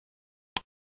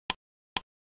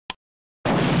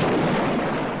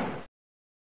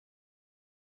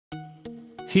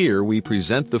Here we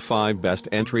present the 5 best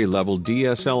entry-level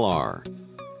DSLR.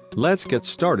 Let's get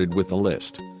started with the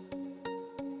list.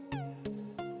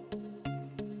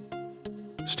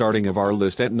 Starting of our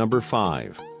list at number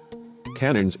 5.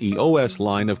 Canon's EOS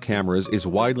line of cameras is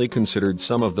widely considered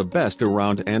some of the best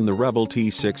around, and the Rebel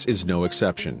T6 is no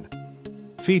exception.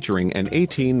 Featuring an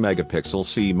 18-megapixel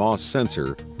CMOS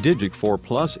sensor, Digic 4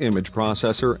 Plus image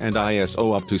processor and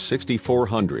ISO up to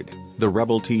 6400, the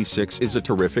Rebel T6 is a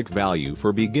terrific value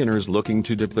for beginners looking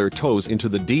to dip their toes into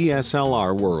the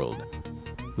DSLR world.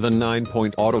 The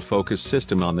 9-point autofocus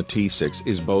system on the T6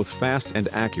 is both fast and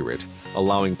accurate,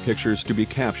 allowing pictures to be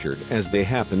captured as they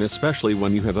happen, especially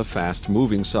when you have a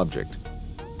fast-moving subject.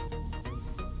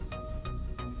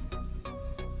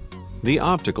 The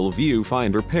optical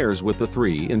viewfinder pairs with the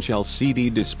 3-inch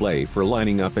LCD display for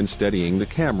lining up and steadying the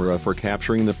camera for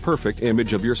capturing the perfect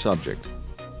image of your subject.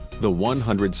 The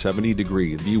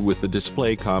 170-degree view with the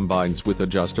display combines with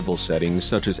adjustable settings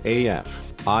such as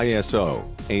AF, ISO,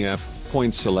 AF,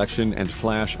 point selection and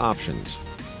flash options.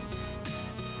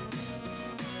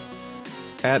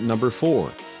 At number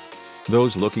 4.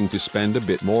 Those looking to spend a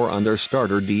bit more on their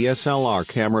starter DSLR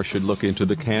camera should look into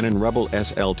the Canon Rebel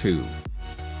SL2.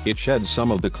 It sheds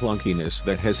some of the clunkiness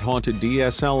that has haunted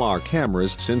DSLR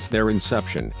cameras since their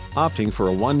inception, opting for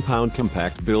a 1-pound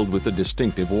compact build with a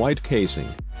distinctive white casing.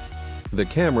 The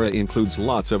camera includes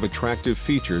lots of attractive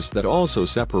features that also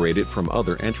separate it from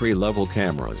other entry-level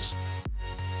cameras.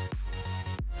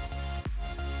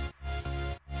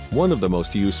 One of the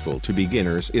most useful to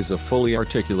beginners is a fully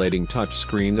articulating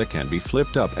touchscreen that can be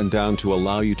flipped up and down to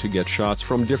allow you to get shots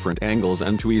from different angles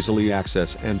and to easily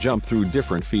access and jump through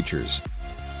different features.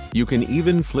 You can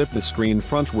even flip the screen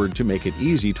frontward to make it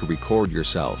easy to record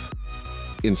yourself.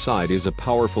 Inside is a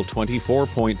powerful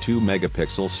 24.2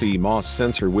 megapixel CMOS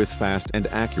sensor with fast and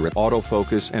accurate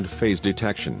autofocus and phase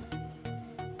detection.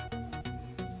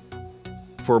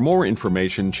 For more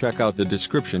information, check out the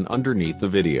description underneath the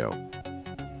video.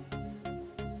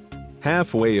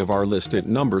 Halfway of our list at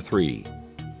number 3.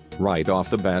 Right off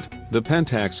the bat, the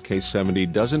Pentax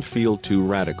K-70 doesn't feel too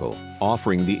radical,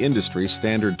 offering the industry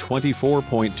standard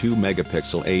 24.2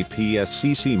 megapixel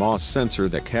APS-C CMOS sensor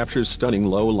that captures stunning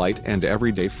low light and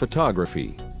everyday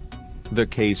photography. The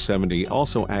K-70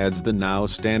 also adds the now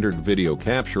standard video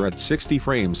capture at 60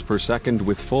 frames per second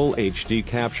with full HD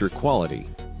capture quality.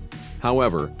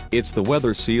 However, it's the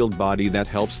weather-sealed body that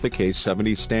helps the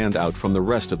K-70 stand out from the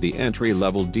rest of the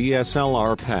entry-level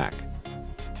DSLR pack.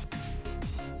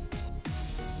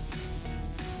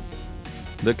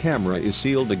 The camera is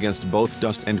sealed against both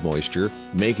dust and moisture,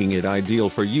 making it ideal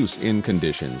for use in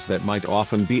conditions that might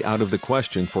often be out of the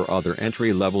question for other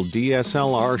entry-level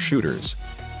DSLR shooters.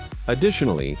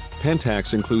 Additionally,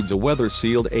 Pentax includes a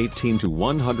weather-sealed 18 to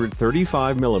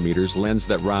 135 mm lens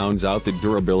that rounds out the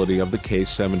durability of the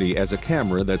K-70 as a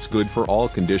camera that's good for all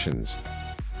conditions.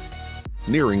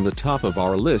 Nearing the top of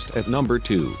our list at number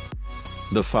 2.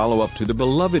 The follow-up to the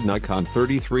beloved Nikon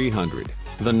 3300.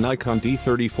 The Nikon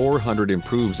D3400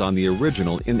 improves on the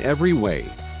original in every way,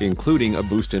 including a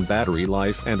boost in battery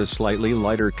life and a slightly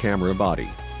lighter camera body.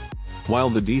 While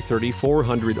the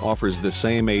D3400 offers the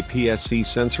same APS-C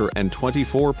sensor and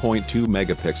 24.2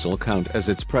 megapixel count as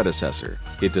its predecessor,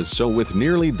 it does so with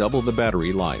nearly double the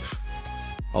battery life.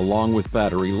 Along with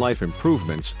battery life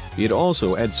improvements, it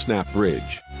also adds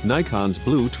SnapBridge, Nikon's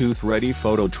Bluetooth-ready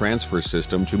photo transfer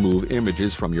system to move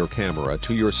images from your camera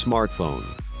to your smartphone.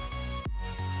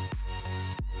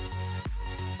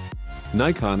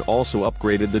 Nikon also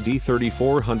upgraded the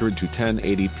D3400 to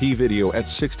 1080p video at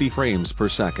 60 frames per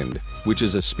second, which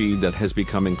is a speed that has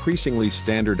become increasingly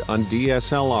standard on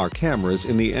DSLR cameras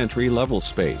in the entry-level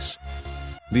space.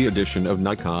 The addition of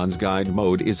Nikon's guide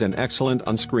mode is an excellent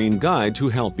on-screen guide to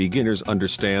help beginners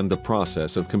understand the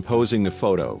process of composing a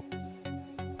photo.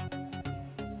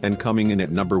 And coming in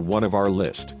at number 1 of our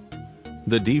list.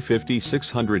 The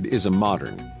D5600 is a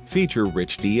modern,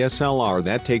 feature-rich DSLR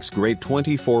that takes great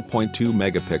 24.2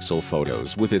 megapixel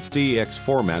photos with its DX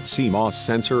format CMOS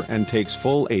sensor and takes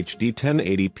full HD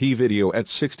 1080p video at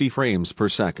 60 frames per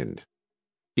second.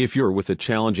 If you're with a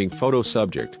challenging photo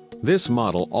subject, this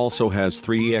model also has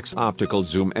 3x optical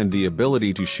zoom and the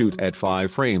ability to shoot at 5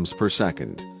 frames per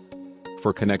second.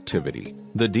 For connectivity,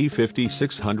 the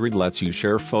D5600 lets you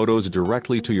share photos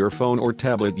directly to your phone or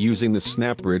tablet using the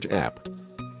SnapBridge app.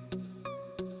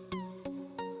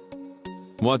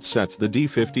 What sets the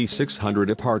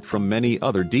D5600 apart from many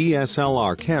other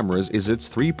DSLR cameras is its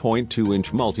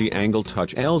 3.2-inch multi-angle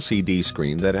touch LCD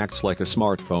screen that acts like a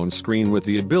smartphone screen with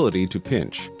the ability to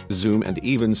pinch, zoom and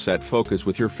even set focus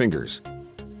with your fingers.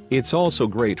 It's also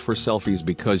great for selfies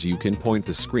because you can point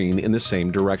the screen in the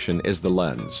same direction as the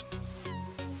lens.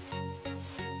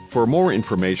 For more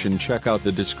information, check out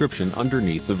the description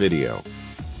underneath the video.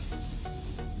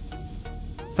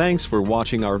 Thanks for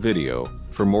watching our video.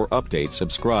 For more updates,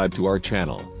 subscribe to our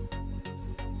channel.